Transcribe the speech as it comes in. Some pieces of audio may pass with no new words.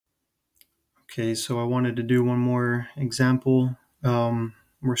Okay, so I wanted to do one more example.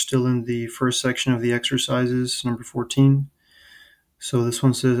 We're still in the first section of the exercises, number 14. So this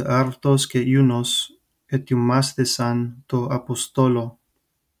one says, Artos ke iunos etiumastesan to apostolo,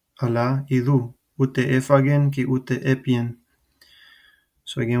 ala idu, ute ephagen ki ute epien.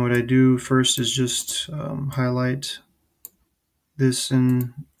 So again, what I do first is just highlight this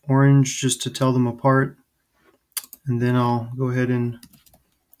in orange just to tell them apart. And then I'll go ahead and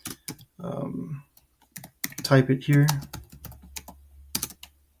type it here.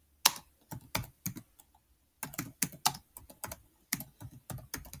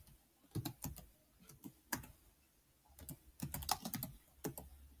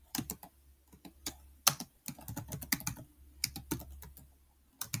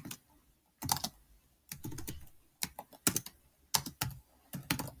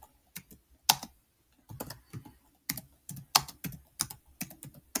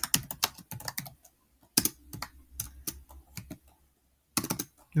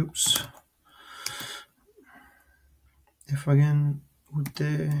 Oops. If again,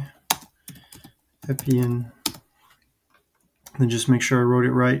 ute epien. And just make sure I wrote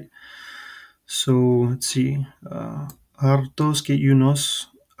it right. So let's see. Artos ke iunos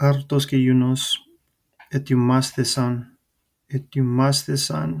etiumastesan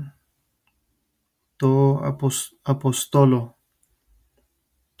to apostolo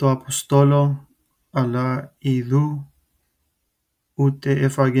ala idu ute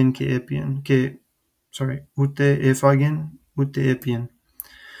ephagen ke epien ute epien.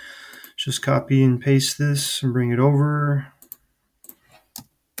 Just copy and paste this and bring it over.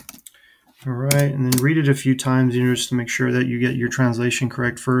 All right, and then read it a few times, just to make sure that you get your translation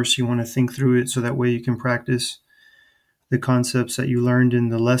correct first. You want to think through it so that way you can practice the concepts that you learned in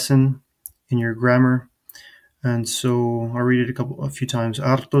the lesson in your grammar. And so I'll read it a few times.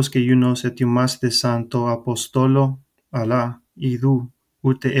 Artos ke iunos etiumastesan to apostolo ala idu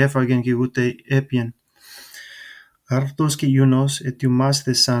ute ephagen ki ute epien. Artos ke iunos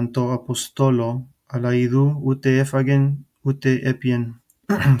etiumastesan to apostolo ala idu ute ephagen ute epien.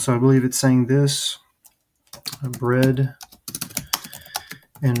 So I believe it's saying this: bread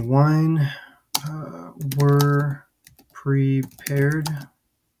and wine were prepared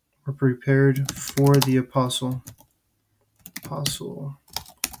for the apostle,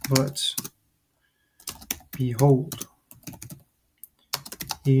 but behold,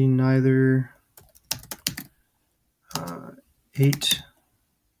 he neither ate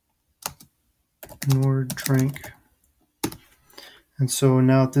nor drank. And so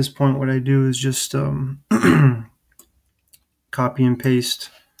now at this point, what I do is just copy and paste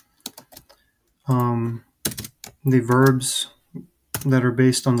the verbs that are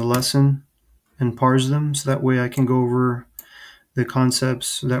based on the lesson and parse them, so that way I can go over the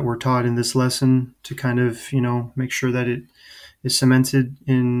concepts that were taught in this lesson to kind of, make sure that it is cemented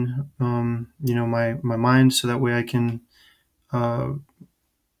in, my mind, so that way I can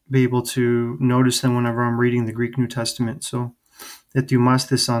be able to notice them whenever I'm reading the Greek New Testament. So,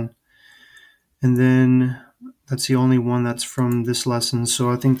 etiumastesan. And then that's the only one that's from this lesson.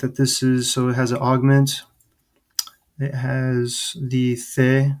 So I think that it has an augment. It has the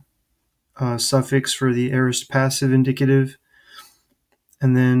the suffix for the aorist passive indicative.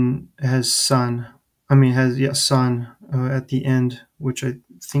 And then it has son at the end, which I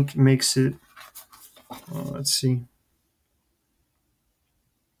think makes it, let's see,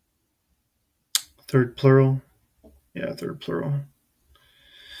 third plural. Yeah, third plural.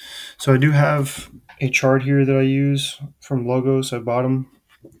 So I do have a chart here that I use from Logos. I bought them.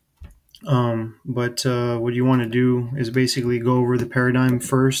 But what you want to do is basically go over the paradigm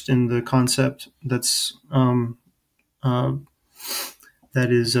first in the concept that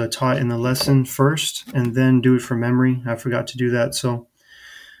is taught in the lesson first, and then do it from memory. I forgot to do that. So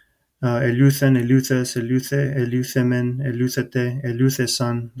eleuthen, eleuthes, eleuthe, eleuthemen, eleuthete,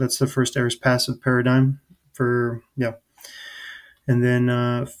 eleuthesan. That's the first aorist passive paradigm and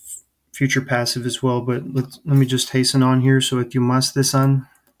then future passive as well. But let me just hasten on here. So etiumastesan.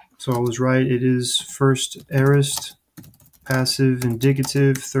 So I was right. It is first aorist passive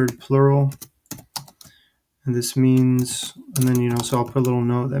indicative, third plural. And this means, and then, so I'll put a little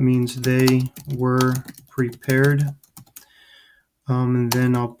note that means they were prepared. And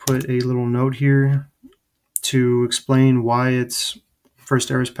then I'll put a little note here to explain why it's first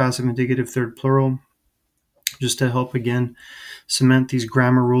aorist passive indicative, third plural, just to help again cement these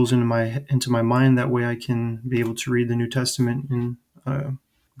grammar rules into my mind. That way I can be able to read the New Testament in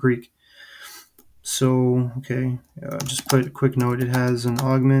Greek. So, okay, just put a quick note. It has an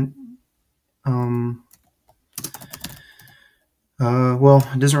augment. Well,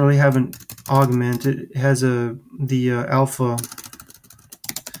 it doesn't really have an augment. It has the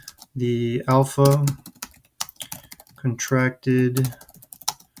alpha contracted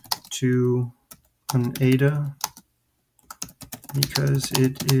to an eta because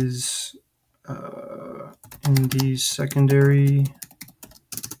it is in the secondary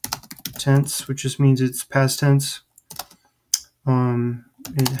tense, which just means it's past tense.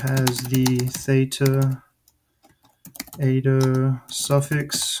 It has the theta eta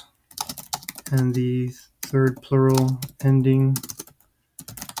suffix and the third plural ending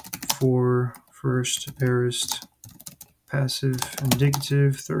for first aorist passive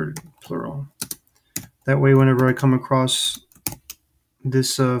indicative third plural. That way, whenever I come across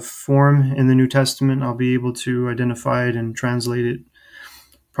this form in the New Testament, I'll be able to identify it and translate it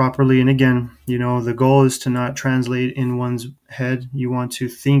properly. And again, you know, the goal is to not translate in one's head. You want to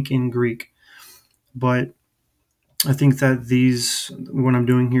think in Greek. But I think that what I'm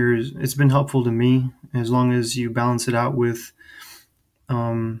doing here it's been helpful to me, as long as you balance it out with,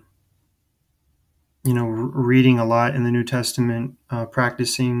 you know, reading a lot in the New Testament,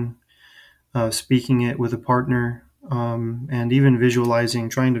 practicing speaking it with a partner, and even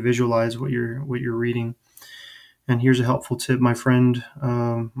trying to visualize what you're reading. And here's a helpful tip. My friend,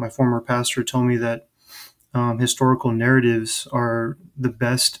 my former pastor, told me that historical narratives are the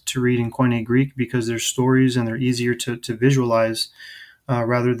best to read in Koine Greek because they're stories and they're easier to visualize,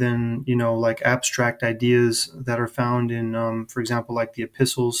 rather than, you know, like abstract ideas that are found in, for example, like the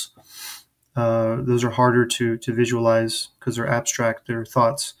epistles. Those are harder to visualize because they're abstract, they're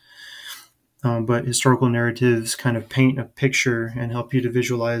thoughts. But historical narratives kind of paint a picture and help you to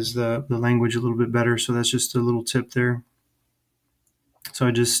visualize the language a little bit better. So that's just a little tip there. So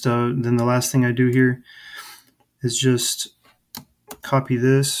I just, then the last thing I do here is just copy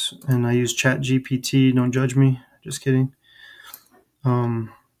this, and I use Chat GPT. Don't judge me. Just kidding. Okay,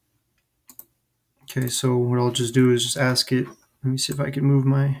 so what I'll just do is just ask it. Let me see if I can move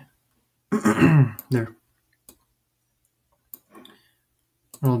my, there.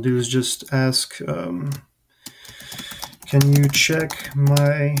 What I'll do is just ask, can you check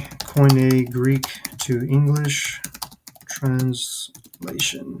my Koine Greek to English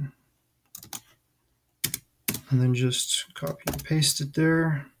translation? And then just copy and paste it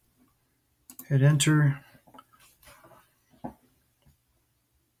there. Hit enter.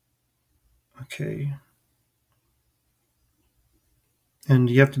 Okay. And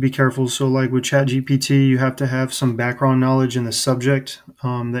you have to be careful. So like with Chat GPT, you have to have some background knowledge in the subject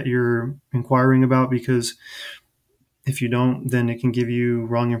that you're inquiring about, because if you don't, then it can give you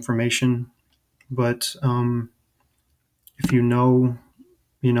wrong information. But if you know,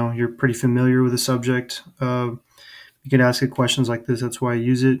 you're pretty familiar with the subject, you can ask it questions like this. That's why I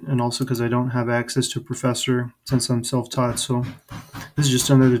use it. And also because I don't have access to a professor since I'm self-taught. So this is just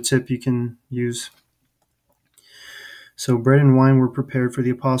another tip you can use. So bread and wine were prepared for the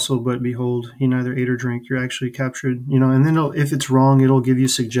apostle, but behold, he neither ate or drank. You're actually captured, and then if it's wrong, it'll give you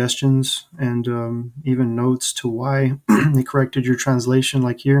suggestions and even notes to why they corrected your translation,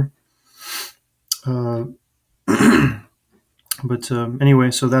 like here. But anyway,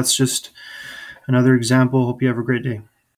 so that's just another example. Hope you have a great day.